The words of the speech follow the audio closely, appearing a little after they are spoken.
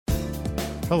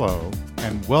Hello,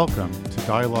 and welcome to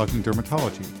Dialogues in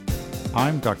Dermatology.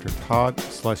 I'm Dr. Todd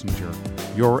Schlesinger,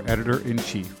 your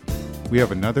editor-in-chief. We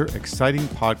have another exciting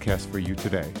podcast for you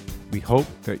today. We hope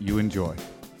that you enjoy.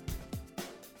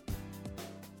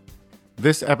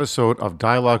 This episode of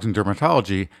Dialogues in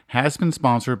Dermatology has been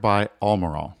sponsored by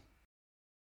Almirall.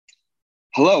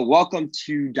 Hello, welcome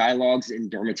to Dialogues in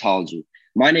Dermatology.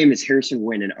 My name is Harrison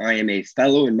Nguyen, and I am a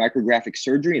fellow in micrographic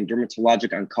surgery and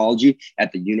dermatologic oncology at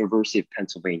the University of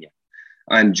Pennsylvania.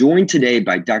 I'm joined today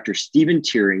by Dr. Stephen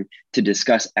Tearing to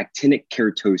discuss actinic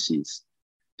keratoses.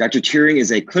 Dr. Tearing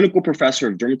is a clinical professor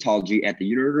of dermatology at the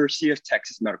University of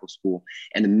Texas Medical School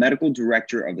and the medical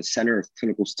director of the Center of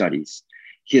Clinical Studies.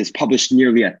 He has published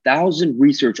nearly 1,000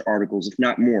 research articles, if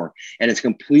not more, and has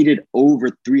completed over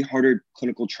 300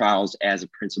 clinical trials as a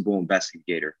principal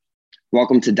investigator.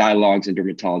 Welcome to Dialogues in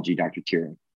Dermatology, Dr.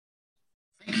 Tearing.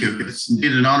 Thank you. It's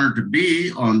indeed an honor to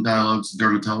be on Dialogues in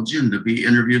Dermatology and to be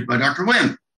interviewed by Dr.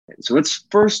 Nguyen. So let's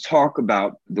first talk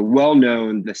about the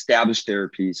well-known, established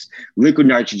therapies: liquid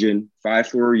nitrogen,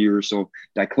 5-fluorouracil,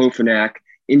 diclofenac,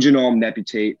 ingenol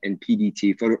mebutate, and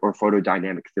PDT,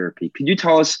 photodynamic therapy. Could you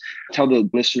tell the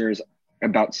listeners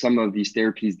about some of these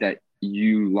therapies that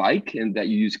you like and that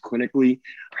you use clinically,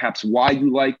 perhaps why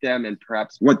you like them, and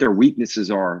perhaps what their weaknesses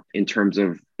are in terms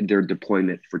of their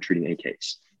deployment for treating a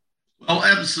case? Well,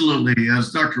 absolutely.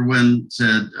 As Dr. Nguyen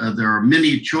said, there are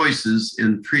many choices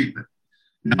in treatment.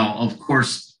 Now, of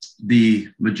course, the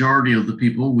majority of the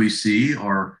people we see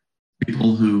are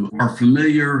people who are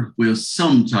familiar with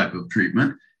some type of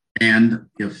treatment. And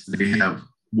if they have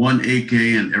one AK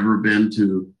and ever been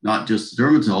to not just a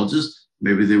dermatologist,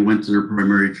 maybe they went to their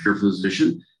primary care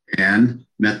physician and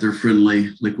met their friendly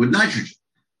liquid nitrogen.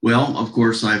 Well, of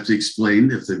course, I have to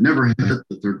explain, if they've never had it,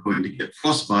 that they're going to get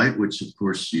frostbite, which, of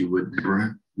course, you would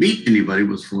never meet anybody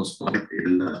with frostbite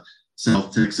in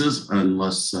South Texas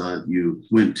unless you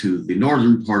went to the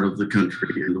northern part of the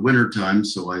country in the wintertime.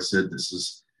 So I said this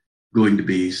is going to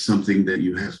be something that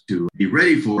you have to be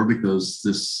ready for because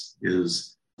this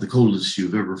is the coldest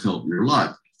you've ever felt in your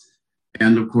life.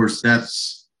 And, of course,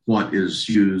 that's what is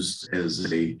used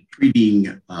as a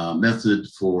treating method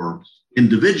for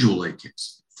individual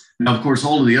AKs. Now, of course,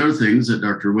 all of the other things that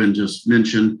Dr. Nguyen just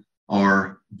mentioned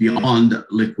are beyond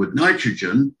liquid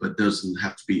nitrogen, but doesn't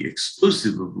have to be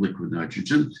exclusive of liquid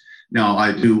nitrogen. Now,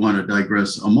 I do want to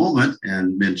digress a moment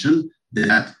and mention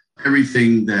that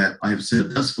everything that I've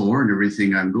said thus far and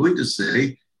everything I'm going to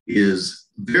say is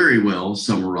very well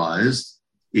summarized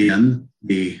in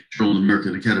the Journal of the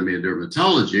American Academy of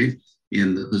Dermatology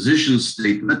in the position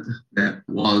statement that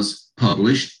was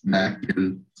published back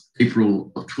in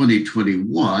April of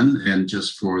 2021. And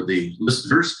just for the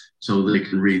listeners, so they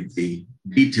can read the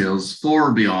details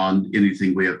far beyond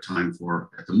anything we have time for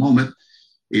at the moment.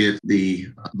 The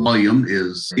volume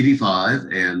is 85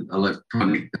 and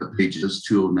electronic pages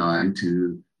 209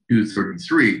 to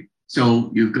 233.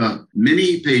 So you've got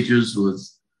many pages with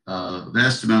a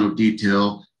vast amount of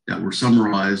detail that were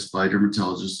summarized by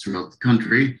dermatologists throughout the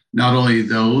country, not only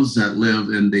those that live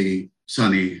in the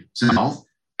sunny South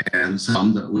and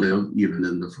some that live even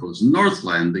in the frozen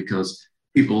Northland, because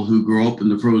people who grow up in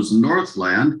the frozen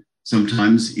Northland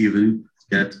sometimes even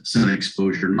get sun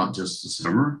exposure, not just the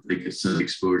summer. They get sun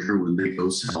exposure when they go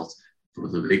south for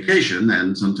the vacation,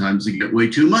 and sometimes they get way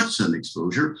too much sun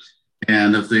exposure.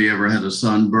 And if they ever had a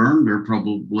sunburn, they're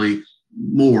probably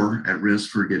more at risk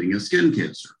for getting a skin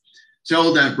cancer.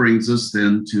 So that brings us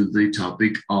then to the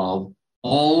topic of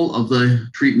all of the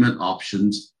treatment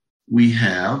options we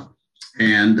have.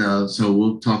 And so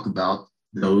we'll talk about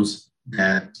those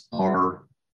that are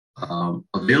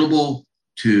available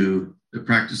to the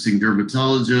practicing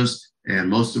dermatologist, and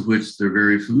most of which they're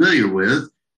very familiar with.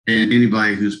 And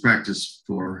anybody who's practiced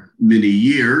for many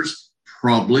years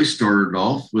probably started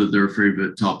off with their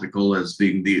favorite topical as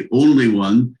being the only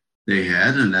one they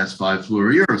had, and that's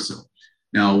 5-fluorouracil.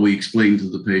 Now, we explain to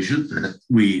the patient that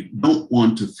we don't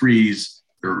want to freeze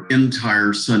their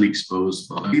entire sun-exposed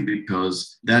body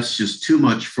because that's just too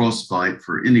much frostbite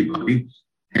for anybody.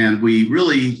 And we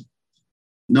really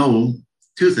know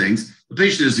two things. The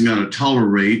patient isn't going to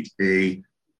tolerate a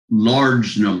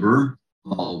large number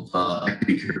of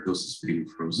actinic keratosis being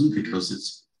frozen because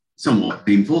it's somewhat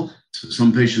painful.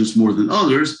 Some patients more than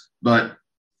others, but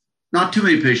not too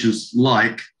many patients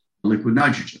like liquid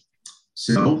nitrogen.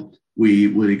 So we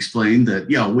would explain that,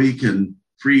 yeah, we can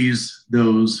freeze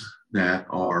those that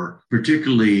are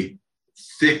particularly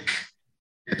thick,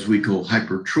 as we call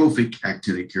hypertrophic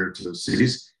actinic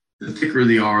keratoses. The thicker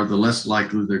they are, the less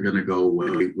likely they're going to go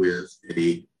away with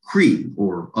a cream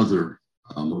or other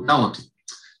modality.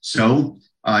 So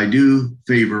I do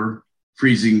favor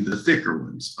freezing the thicker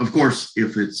ones. Of course,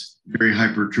 if it's very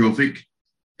hypertrophic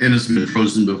and it's been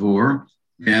frozen before,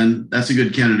 and that's a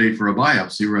good candidate for a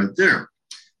biopsy right there.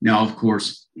 Now, of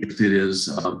course, if it is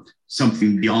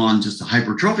something beyond just a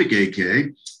hypertrophic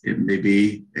AK, it may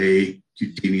be a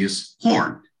cutaneous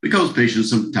horn, because patients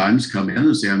sometimes come in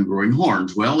and say, I'm growing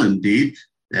horns. Well, indeed,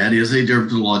 that is a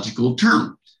dermatological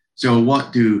term. So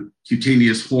what do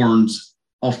cutaneous horns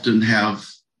often have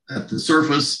at the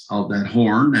surface of that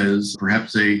horn as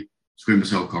perhaps a squamous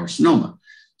cell carcinoma?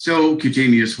 So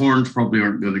cutaneous horns probably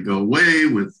aren't going to go away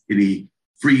with any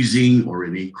freezing or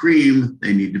any cream.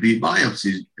 They need to be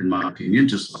biopsied, in my opinion,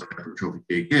 just like hypertrophic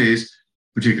AKs,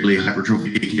 particularly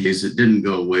hypertrophic AKs that didn't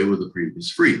go away with the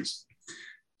previous freeze.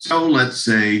 So let's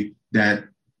say that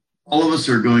all of us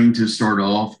are going to start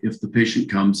off, if the patient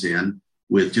comes in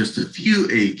with just a few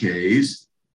AKs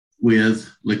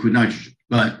with liquid nitrogen.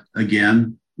 But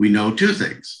again, we know two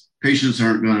things. Patients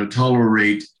aren't going to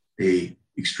tolerate a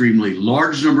extremely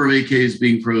large number of AKs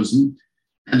being frozen,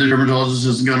 and the dermatologist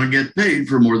isn't going to get paid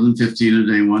for more than 15 a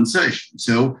day in one session.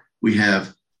 So we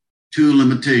have two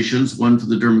limitations, one for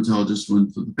the dermatologist,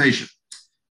 one for the patient.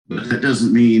 But that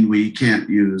doesn't mean we can't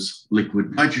use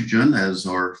liquid nitrogen as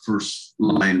our first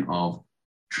line of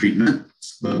treatment,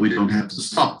 but we don't have to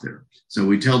stop there. So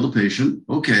we tell the patient,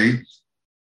 okay,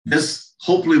 this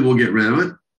hopefully we'll get rid of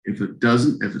it. If it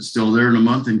doesn't, if it's still there in a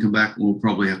month and come back, we'll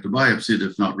probably have to biopsy it,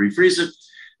 if not refreeze it.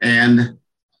 And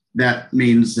that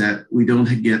means that we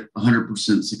don't get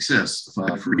 100% success. If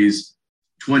I freeze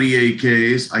 20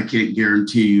 AKs, I can't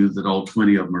guarantee you that all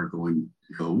 20 of them are going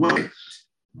to go away.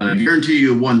 But I guarantee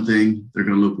you one thing, they're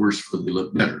going to look worse before they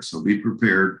look better. So be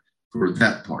prepared for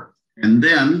that part. And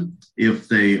then if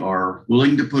they are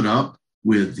willing to put up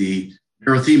with the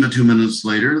erythema 2 minutes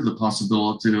later, the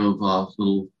possibility of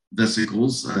little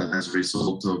vesicles as a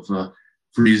result of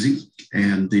freezing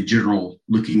and the general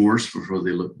looking worse before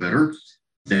they look better,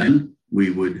 then we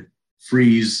would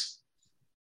freeze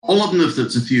all of them if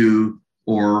it's a few,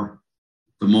 or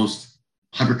the most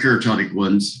hyperkeratotic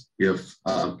ones if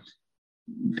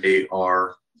they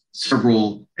are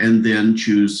several, and then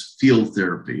choose field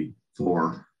therapy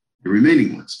for the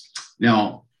remaining ones.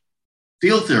 Now,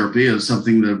 field therapy is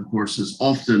something that, of course, is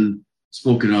often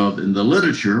spoken of in the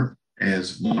literature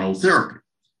as monotherapy.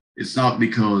 It's not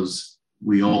because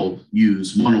we all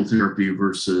use monotherapy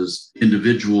versus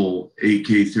individual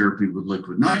AK therapy with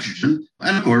liquid nitrogen.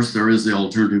 And of course, there is the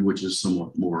alternative, which is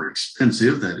somewhat more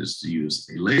expensive. That is to use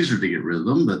a laser to get rid of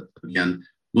them. But again,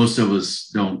 most of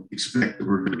us don't expect that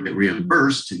we're going to get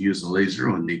reimbursed to use a laser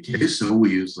on AK. So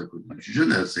we use liquid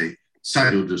nitrogen as a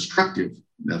cytodestructive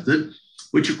method,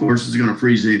 which of course is going to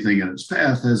freeze anything in its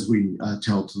path, as we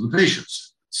tell to the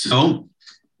patients. So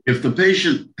if the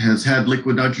patient has had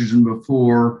liquid nitrogen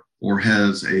before, or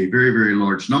has a very, very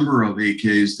large number of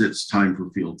AKs, that's time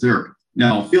for field therapy.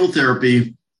 Now, field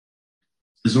therapy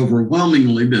has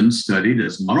overwhelmingly been studied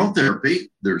as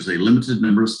monotherapy. There's a limited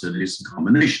number of studies in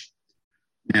combination.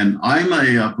 And I'm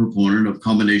a proponent of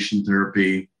combination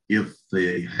therapy if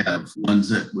they have ones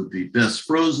that would be best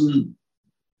frozen.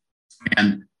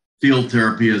 And field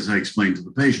therapy, as I explained to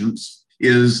the patients,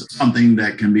 is something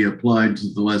that can be applied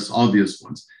to the less obvious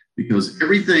ones, because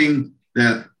everything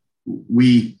that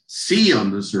we see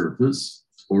on the surface,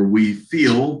 or we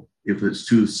feel, if it's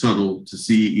too subtle to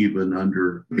see even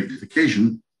under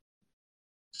magnification,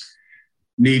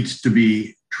 needs to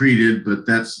be treated, but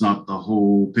that's not the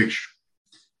whole picture.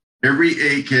 Every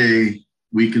AK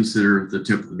we consider the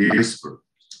tip of the iceberg.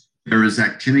 There is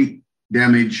actinic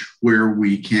damage where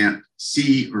we can't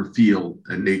see or feel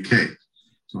an AK.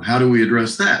 So how do we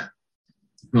address that?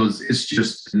 Because it's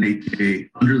just an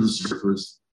AK under the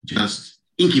surface, just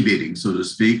incubating, so to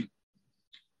speak.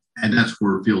 And that's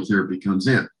where field therapy comes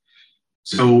in.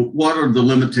 So what are the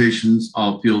limitations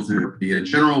of field therapy in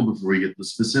general, before we get the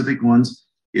specific ones,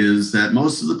 is that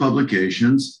most of the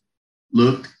publications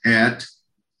look at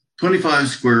 25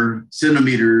 square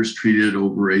centimeters treated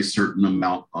over a certain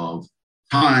amount of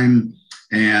time.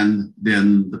 And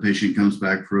then the patient comes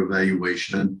back for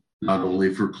evaluation, not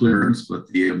only for clearance, but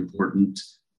the important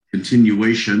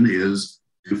continuation is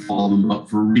to follow them up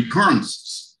for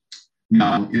recurrences.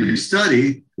 Now, in a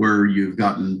study where you've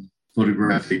gotten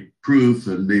photographic proof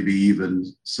and maybe even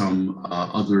some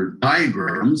other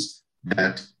diagrams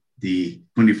that the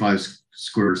 25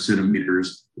 square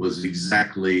centimeters was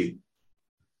exactly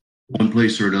one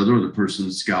place or another on the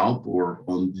person's scalp, or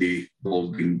on the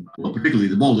balding, well, particularly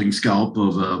the balding scalp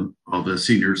of a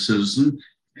senior citizen.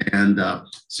 And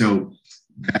so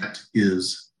that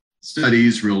is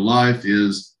studies, real life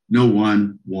is, no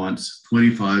one wants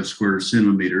 25 square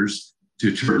centimeters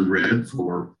to turn red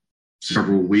for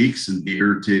several weeks and be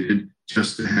irritated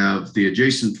just to have the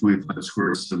adjacent 25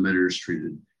 square centimeters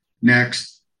treated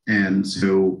next. And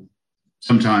so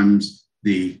sometimes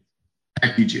the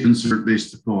package insert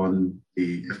based upon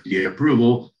the FDA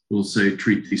approval will say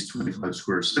treat these 25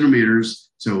 square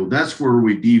centimeters. So that's where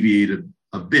we deviated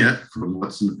a bit from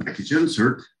what's in the package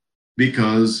insert,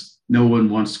 because no one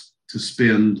wants to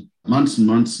spend months and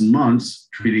months and months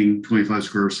treating 25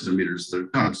 square centimeters at a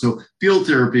time. So field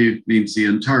therapy means the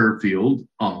entire field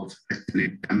of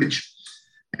actinic damage.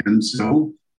 And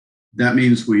so that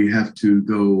means we have to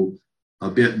go a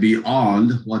bit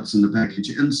beyond what's in the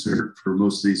package insert for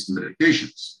most of these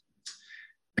medications.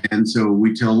 And so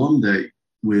we tell them that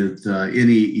with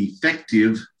any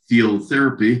effective field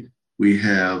therapy, we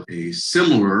have a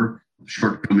similar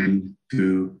shortcoming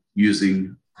to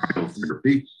using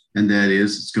cryotherapy, and that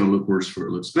is it's going to look worse before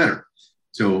it looks better.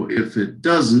 So if it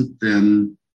doesn't,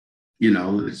 then,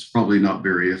 it's probably not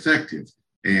very effective.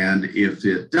 And if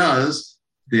it does,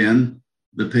 then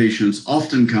the patients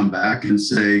often come back and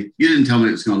say, you didn't tell me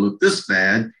it's going to look this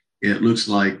bad. It looks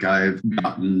like I've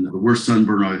gotten the worst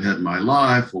sunburn I've had in my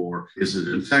life, or is it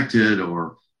infected,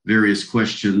 or various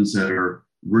questions that are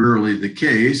rarely the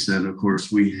case. And of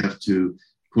course, we have to,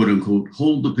 quote unquote,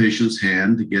 hold the patient's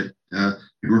hand to get him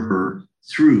or her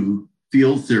through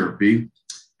field therapy.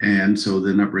 And so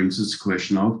then that brings us to the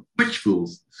question of which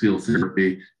field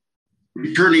therapy.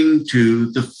 Returning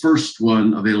to the first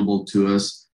one available to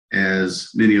us,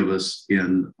 as many of us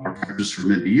in our practice for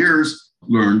many years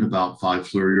learned about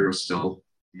 5-fluorouracil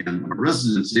in our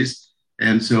residencies.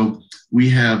 And so we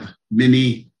have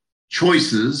many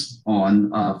choices on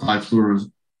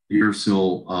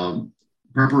 5-fluorouracil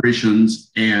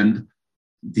preparations, and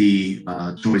the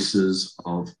choices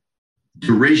of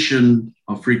duration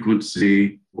of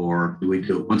frequency, or do we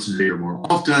do it once a day or more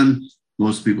often?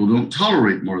 Most people don't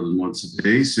tolerate more than once a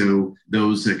day. So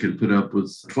those that can put up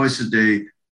with twice a day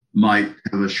might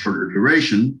have a shorter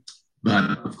duration.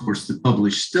 But of course, the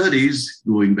published studies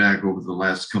going back over the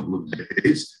last couple of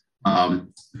decades,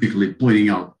 particularly pointing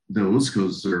out those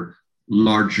because they're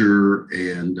larger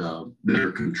and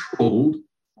better controlled,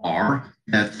 are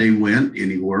that they went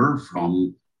anywhere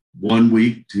from 1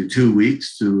 week to 2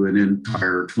 weeks to an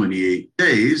entire 28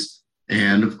 days.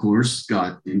 And of course,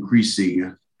 got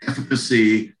increasing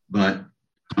efficacy, but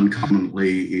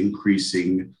concomitantly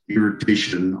increasing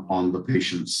irritation on the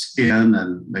patient's skin,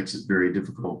 and makes it very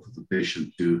difficult for the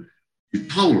patient to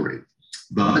tolerate.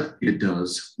 But it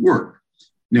does work.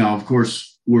 Now, of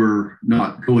course, we're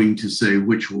not going to say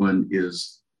which one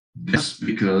is best,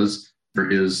 because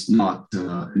there is not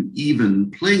an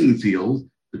even playing field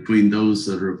between those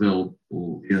that are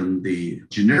available in the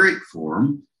generic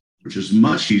form, which is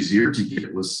much easier to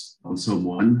get with on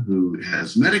someone who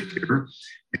has Medicare.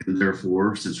 And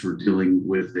therefore, since we're dealing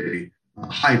with a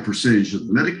high percentage of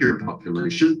the Medicare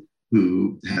population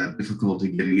who have difficulty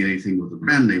getting anything with a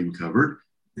brand name covered,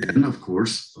 then of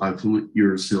course,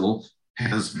 5-fluorouracil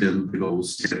has been the gold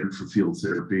standard for field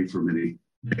therapy for many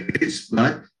decades.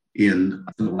 But in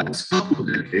the last couple of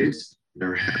decades,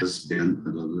 there has been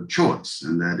another choice,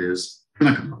 and that is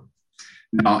imiquimod.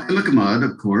 Now, imiquimod,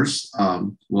 of course,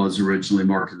 was originally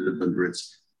marketed under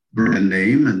its brand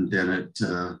name, and then it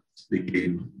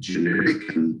became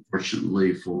generic. And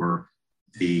fortunately for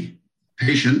the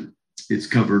patient, it's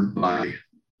covered by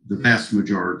the vast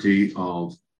majority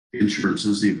of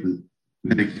insurances, even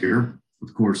Medicare.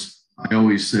 Of course, I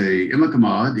always say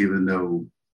imiquimod, even though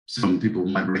some people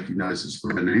might recognize its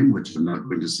brand name, which I'm not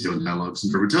going to see on Dialogues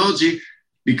in Dermatology,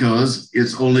 because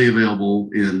it's only available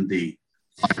in the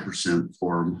 5%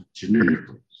 form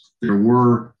generically. There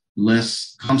were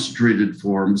less concentrated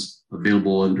forms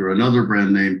available under another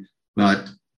brand name, but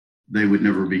they would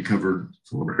never be covered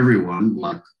for everyone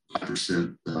like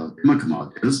 5%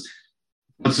 imiquimod is.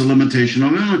 What's the limitation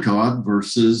of imiquimod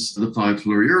versus the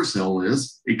 5-fluorouracil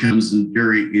is it comes in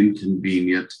very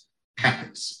inconvenient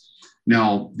packets.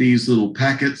 Now, these little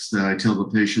packets that I tell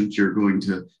the patient you're going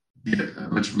to get a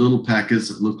bunch of little packets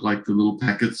that look like the little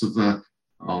packets of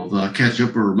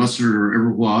ketchup or mustard or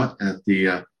ever what at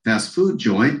the fast food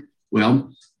joint.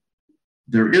 Well,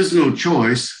 there is no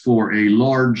choice for a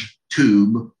large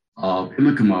tube of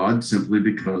imiquimod simply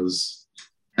because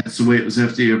that's the way it was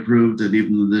FDA approved, and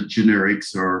even the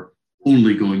generics are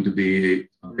only going to be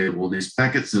available in these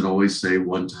packets that always say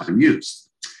one-time use.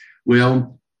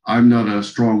 Well, I'm not a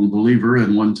strong believer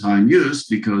in one-time use,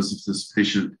 because if this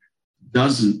patient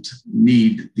doesn't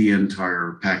need the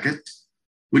entire packet,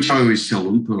 which I always tell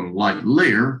them put a light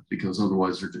layer, because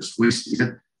otherwise they're just wasting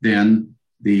it, then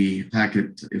the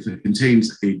packet, if it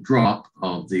contains a drop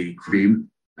of the cream,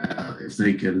 If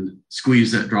they can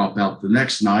squeeze that drop out the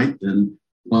next night, then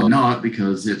why not?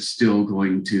 Because it's still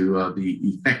going to be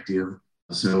effective.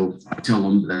 So I tell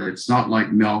them that it's not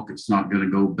like milk. It's not going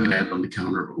to go bad on the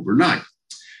counter overnight.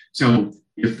 So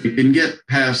if they can get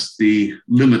past the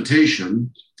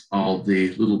limitation of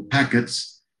the little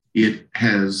packets, it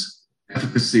has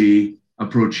efficacy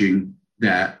approaching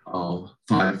that of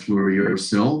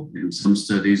 5-fluorouracil. In some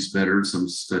studies better, some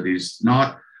studies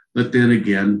not. But then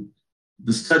again,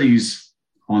 the studies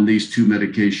on these two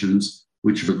medications,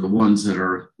 which are the ones that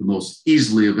are the most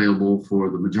easily available for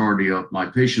the majority of my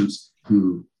patients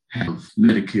who have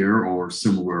Medicare or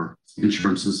similar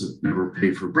insurances that never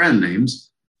pay for brand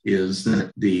names, is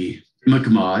that the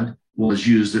imicamod was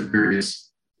used at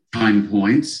various time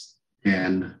points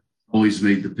and always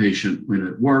made the patient, when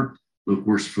it worked, look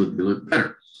worse for the look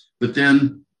better. But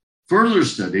then further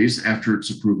studies after its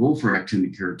approval for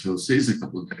actinic keratosis a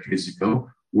couple of decades ago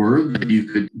were that you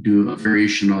could do a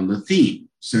variation on the theme.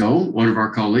 So one of our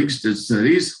colleagues did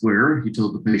studies where he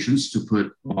told the patients to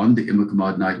put on the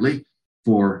imicamod nightly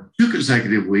for 2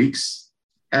 consecutive weeks,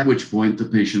 at which point the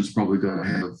patient's probably going to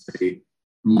have a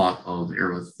lot of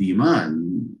erythema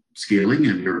and scaling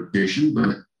and irritation,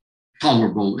 but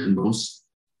tolerable in most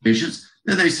patients.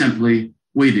 Then they simply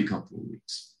wait a couple of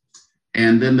weeks.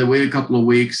 And then they wait a couple of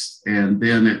weeks, and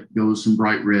then it goes from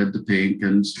bright red to pink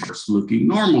and starts looking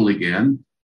normal again.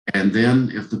 And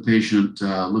then if the patient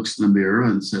looks in the mirror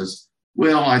and says,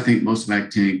 well, I think most of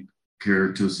actinic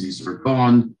keratoses are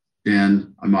gone,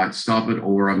 then I might stop it,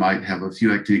 or I might have a few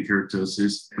actinic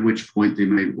keratoses, at which point they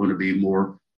may want to be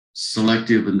more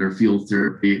selective in their field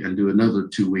therapy and do another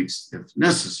 2 weeks if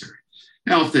necessary.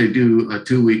 Now, if they do a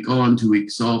 2 week on, 2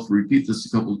 weeks off, repeat this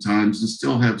a couple of times and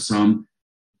still have some,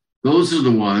 those are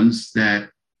the ones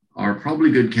that are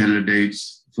probably good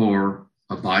candidates for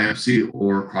a biopsy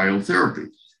or cryotherapy.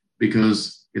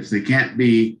 Because if they can't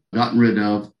be gotten rid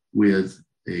of with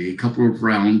a couple of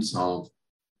rounds of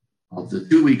the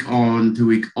 2 week on, 2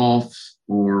 week off,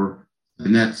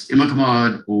 and that's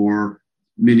imicamod or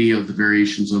many of the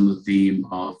variations on the theme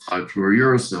of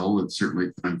 5-fluorouracil, it's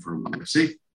certainly time for a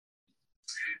biopsy.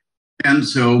 And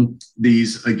so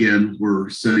these, again, were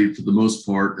studied for the most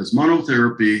part as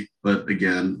monotherapy, but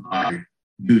again, I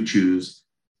do choose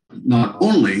not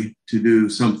only to do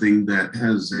something that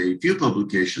has a few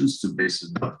publications to base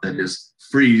it up, that is,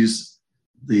 freeze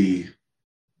the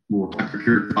more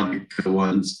hyperkeratotic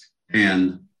ones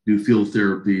and do field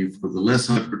therapy for the less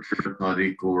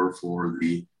hyperkeratotic or for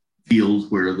the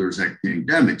field where there's actinic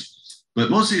damage. But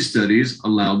most of these studies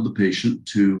allowed the patient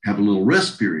to have a little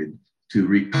rest period to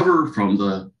recover from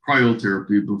the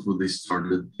cryotherapy before they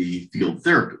started the field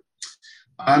therapy.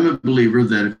 I'm a believer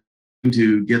that if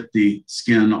to get the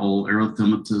skin all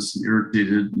erythematous and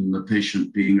irritated and the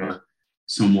patient being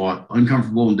somewhat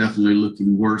uncomfortable and definitely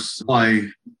looking worse, why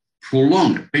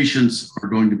prolong it? Patients are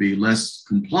going to be less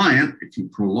compliant if you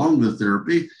prolong the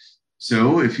therapy.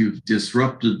 So if you've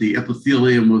disrupted the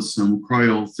epithelium with some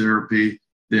cryotherapy,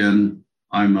 then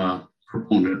I'm a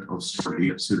proponent of starting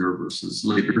it sooner versus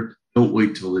later. Don't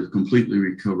wait till they've completely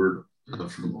recovered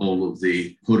from all of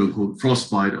the quote-unquote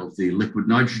frostbite of the liquid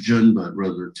nitrogen, but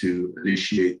rather to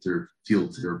initiate their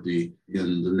field therapy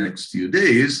in the next few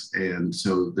days. And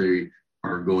so they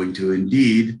are going to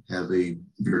indeed have a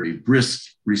very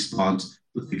brisk response,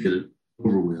 but they get it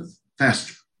over with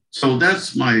faster. So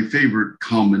that's my favorite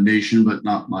combination, but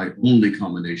not my only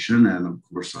combination. And of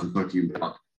course, I'm talking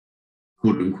about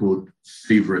quote-unquote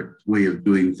favorite way of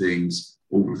doing things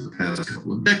over the past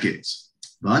couple of decades.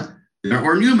 But there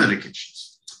are new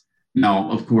medications.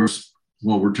 Now, of course,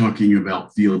 while we're talking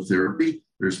about field therapy,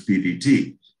 there's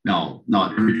PDT. Now,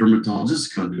 not every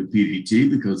dermatologist can do PDT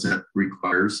because that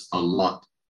requires a lot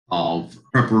of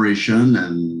preparation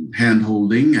and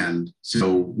hand-holding. And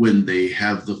so when they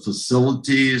have the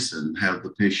facilities and have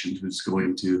the patient who's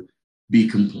going to be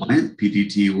compliant,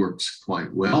 PDT works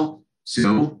quite well.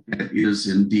 So that is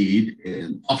indeed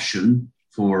an option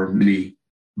for many,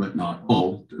 but not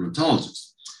all, dermatologists.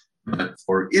 But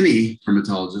for any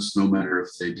dermatologist, no matter if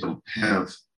they don't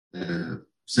have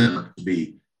set up to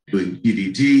be doing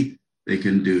PDT, they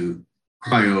can do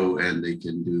cryo and they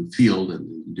can do field and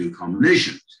they can do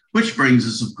combination, which brings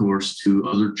us, of course, to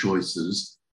other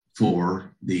choices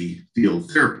for the field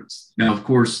therapies. Now, of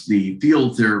course, the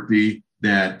field therapy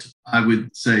that I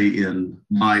would say in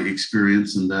my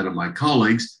experience and that of my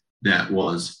colleagues that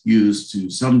was used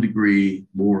to some degree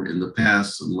more in the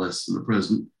past and less in the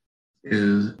present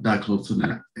is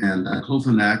diclofenac. And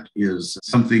diclofenac is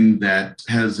something that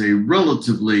has a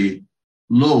relatively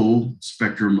low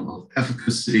spectrum of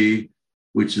efficacy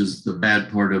which is the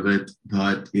bad part of it,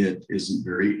 but it isn't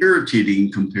very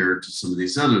irritating compared to some of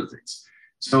these other things.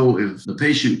 So if the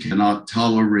patient cannot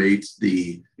tolerate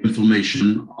the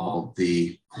inflammation of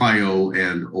the cryo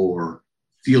and or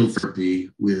field therapy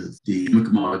with the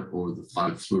imiquimod or the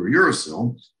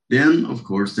 5-fluorouracil, then of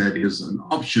course that is an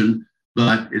option,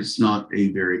 but it's not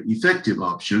a very effective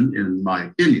option in my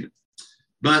opinion.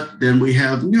 But then we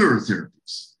have newer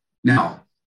therapies. Now,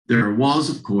 there was,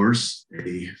 of course,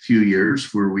 a few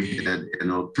years where we had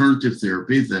an alternative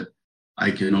therapy that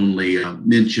I can only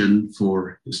mention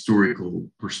for historical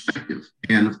perspective.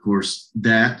 And of course,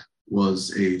 that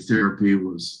was a therapy,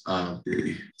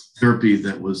 the therapy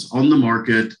that was on the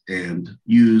market and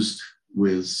used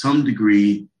with some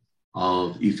degree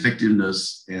of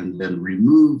effectiveness and then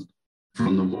removed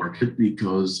from the market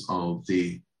because of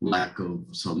the lack of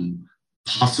some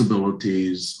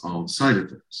possibilities of side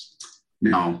effects.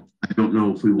 Now, I don't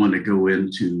know if we want to go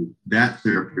into that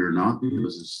therapy or not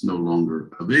because it's no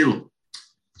longer available.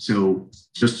 So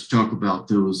just to talk about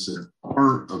those that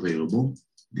are available,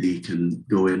 we can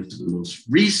go into the most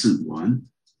recent one,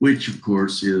 which of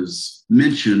course is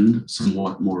mentioned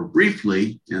somewhat more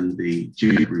briefly in the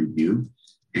JADE review.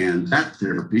 And that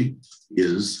therapy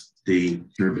is the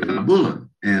tirbanibulin.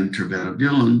 And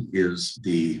tirbanibulin is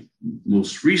the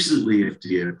most recently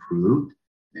FDA approved,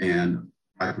 and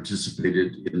I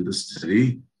participated in the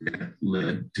study that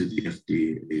led to the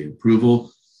FDA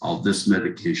approval of this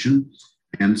medication.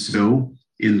 And so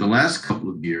in the last couple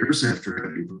of years, after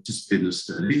having participated in the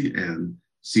study and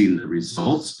seen the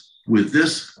results with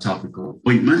this topical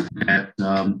ointment, that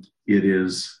it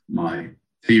is my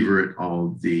favorite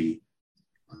of the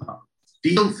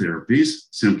field therapies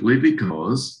simply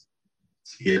because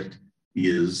it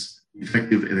is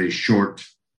effective in a short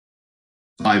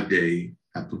 5-day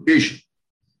application.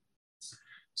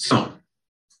 So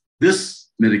this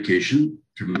medication,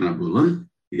 tirbanibulin,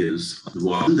 is the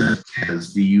one that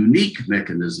has the unique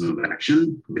mechanism of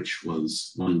action, which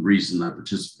was one reason I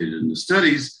participated in the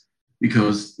studies,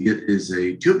 because it is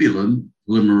a tubulin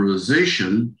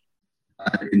polymerization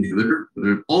inhibitor, but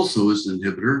it also is an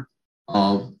inhibitor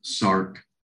of Src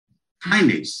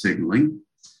kinase signaling.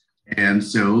 And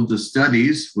so the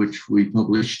studies, which we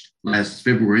published last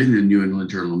February in the New England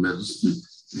Journal of Medicine,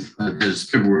 that is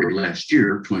February last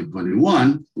year,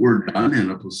 2021, were done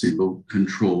in a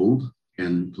placebo-controlled,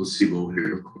 and placebo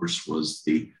here, of course, was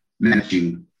the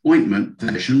matching ointment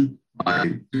fashion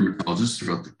by dermatologists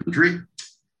throughout the country.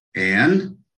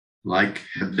 And like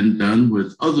have been done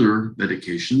with other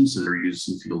medications that are used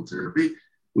in field therapy,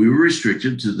 we were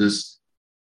restricted to this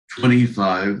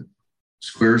 25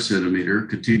 square centimeter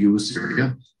contiguous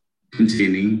area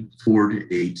containing 4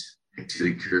 to 8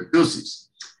 actinic keratoses.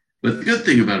 But the good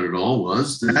thing about it all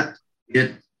was that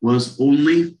it was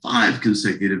only 5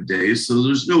 consecutive days, so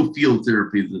there's no field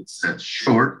therapy that's that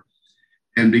short.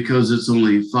 And because it's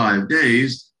only 5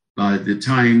 days, by the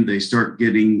time they start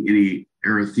getting any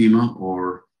erythema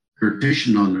or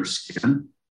irritation on their skin,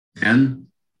 and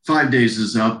 5 days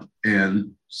is up,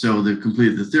 and so they've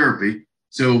completed the therapy.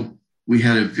 So we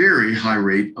had a very high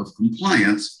rate of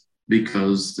compliance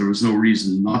because there was no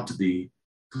reason not to be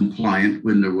compliant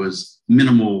when there was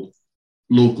minimal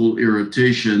local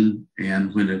irritation,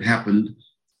 and when it happened,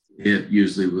 it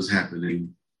usually was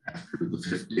happening after the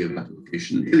 5th day of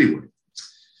application anyway.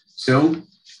 So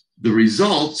the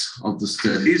results of the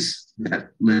studies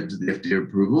that led to the FDA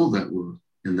approval that were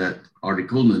in that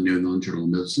article in the New England Journal of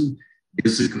Medicine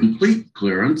is a complete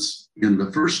clearance in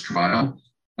the first trial,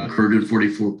 occurred in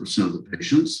 44% of the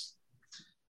patients.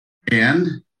 And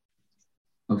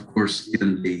of course,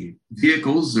 in the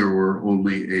vehicles, there were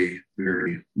only a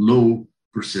very low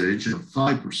percentage of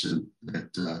 5%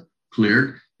 that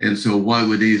cleared. And so why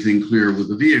would anything clear with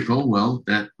the vehicle? Well,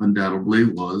 that undoubtedly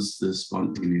was the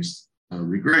spontaneous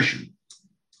regression.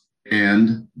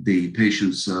 And the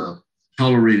patients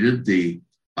tolerated the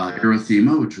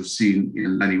erythema, which was seen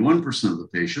in 91% of the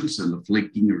patients, and the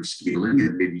flaking or scaling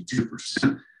at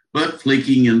 82%. But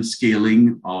flaking and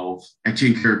scaling of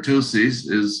actinic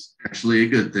keratosis is actually a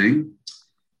good thing.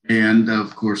 And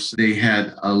of course, they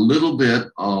had a little bit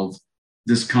of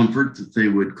discomfort that they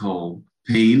would call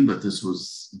pain, but this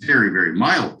was very, very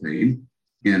mild pain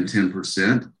in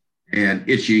 10%, and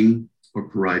itching or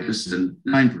pruritus in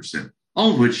 9%,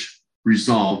 all of which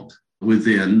resolved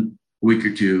within a week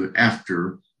or two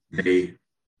after they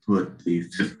put the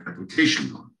 5th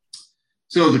application on.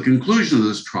 So the conclusion of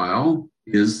this trial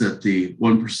is that the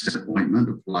 1% ointment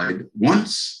applied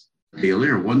once daily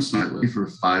or once nightly for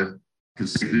 5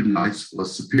 consecutive nights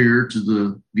was superior to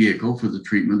the vehicle for the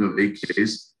treatment of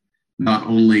AKs, not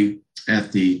only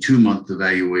at the 2-month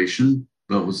evaluation,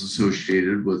 but was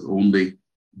associated with only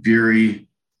very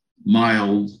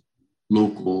mild,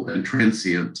 local, and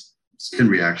transient skin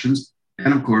reactions.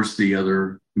 And of course, the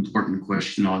other important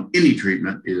question on any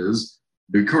treatment is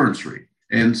the recurrence rate.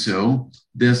 And so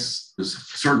this is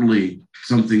certainly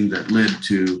something that led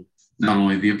to not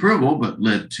only the approval, but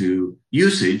led to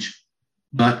usage.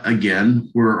 But again,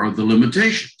 where are the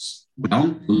limitations?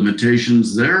 Well, the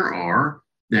limitations there are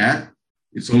that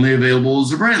it's only available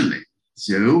as a brand name.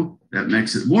 So that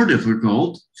makes it more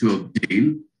difficult to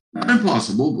obtain, not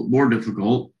impossible, but more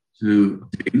difficult to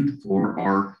obtain for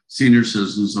our senior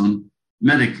citizens on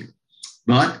Medicare.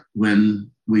 But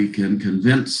when we can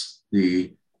convince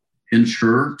the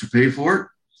insurer to pay for it,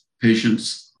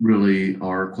 patients really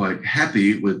are quite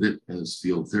happy with it as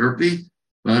field therapy.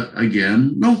 But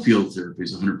again, no field therapy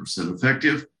is 100%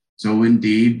 effective. So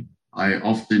indeed, I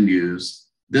often use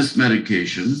this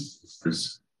medication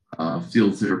as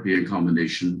field therapy in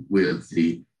combination with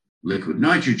the liquid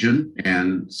nitrogen.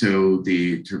 And so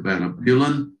the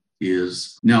terbinafulin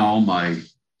is now my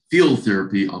field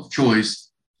therapy of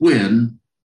choice when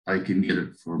I can get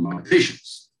it for my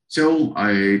patients. So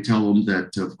I tell them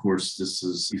that, of course, this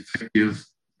is effective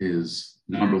as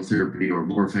monotherapy or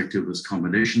more effective as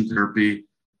combination therapy.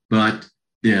 But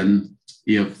then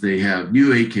if they have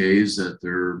new AKs at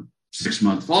their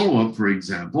 6-month follow-up, for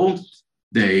example,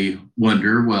 they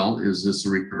wonder, well, is this a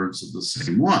recurrence of the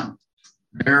same one?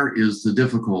 There is the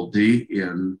difficulty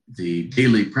in the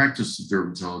daily practice of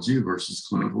dermatology versus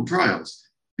clinical trials,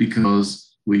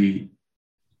 because we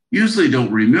usually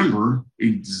don't remember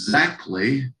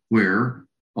exactly where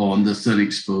on the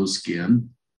sun-exposed skin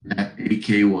that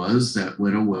AK was that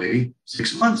went away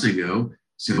 6 months ago.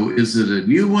 So is it a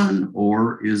new one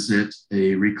or is it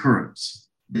a recurrence?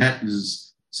 That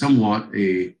is somewhat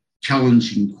a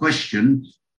challenging question,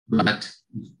 but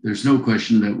there's no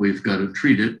question that we've got to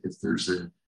treat it if there's a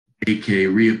AK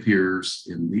reappears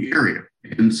in the area.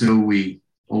 And so we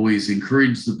always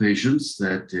encourage the patients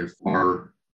that if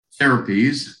our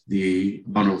therapies, the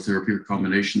monotherapy or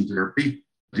combination therapy,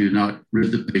 do not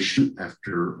rid the patient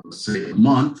after, let's say, a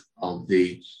month of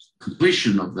the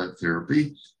completion of that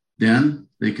therapy, then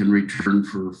they can return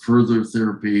for further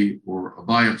therapy or a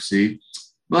biopsy.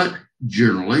 But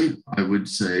generally, I would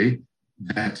say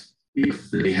that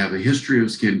if they have a history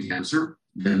of skin cancer,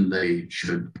 then they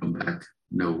should come back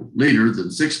no later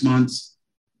than 6 months.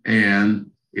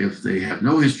 And if they have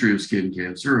no history of skin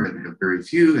cancer and have very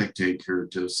few actinic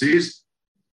keratoses,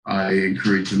 I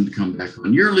encourage them to come back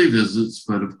on yearly visits,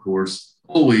 but of course,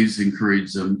 always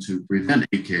encourage them to prevent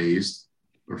AKs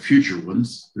or future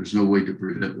ones. There's no way to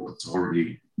prevent what's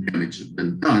already damage has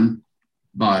been done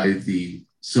by the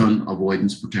sun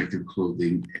avoidance protective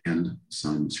clothing and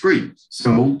sunscreen.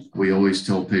 So we always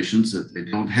tell patients that they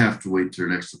don't have to wait till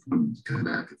their next appointment to come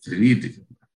back if they need to come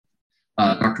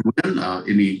back. Dr. Wynn,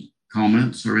 any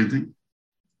comments or anything?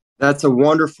 That's a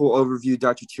wonderful overview,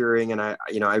 Dr. Turing, and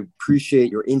I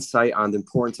appreciate your insight on the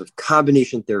importance of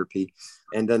combination therapy,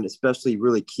 and then especially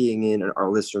really keying in our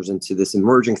listeners into this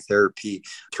emerging therapy,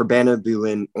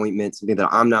 terbinafulin ointment, something that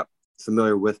I'm not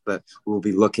familiar with, but we'll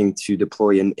be looking to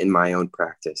deploy in my own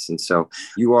practice. And so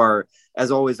you are, as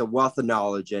always, a wealth of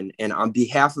knowledge. And on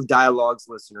behalf of Dialogues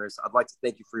listeners, I'd like to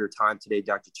thank you for your time today,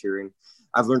 Dr. Turing.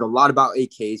 I've learned a lot about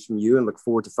AKs from you and look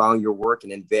forward to following your work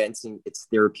and advancing its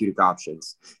therapeutic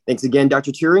options. Thanks again,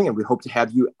 Dr. Turing, and we hope to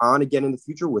have you on again in the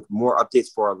future with more updates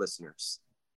for our listeners.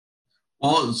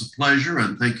 Well, it was a pleasure,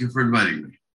 and thank you for inviting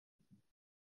me.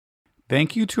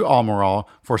 Thank you to Almirall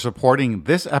for supporting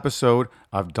this episode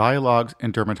of Dialogues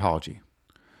in Dermatology.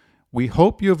 We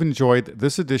hope you have enjoyed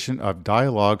this edition of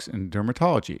Dialogues in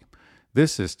Dermatology.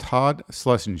 This is Todd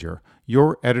Schlesinger,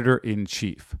 your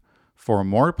editor-in-chief. For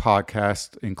more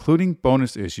podcasts, including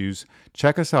bonus issues,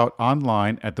 check us out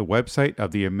online at the website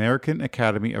of the American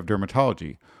Academy of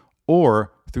Dermatology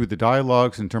or through the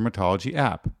Dialogues in Dermatology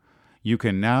app. You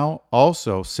can now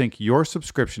also sync your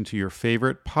subscription to your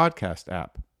favorite podcast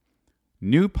app.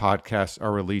 New podcasts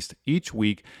are released each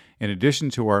week in addition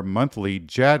to our monthly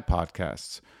JAD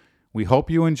podcasts. We hope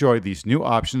you enjoy these new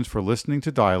options for listening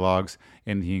to dialogues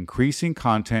and the increasing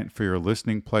content for your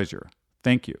listening pleasure.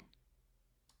 Thank you.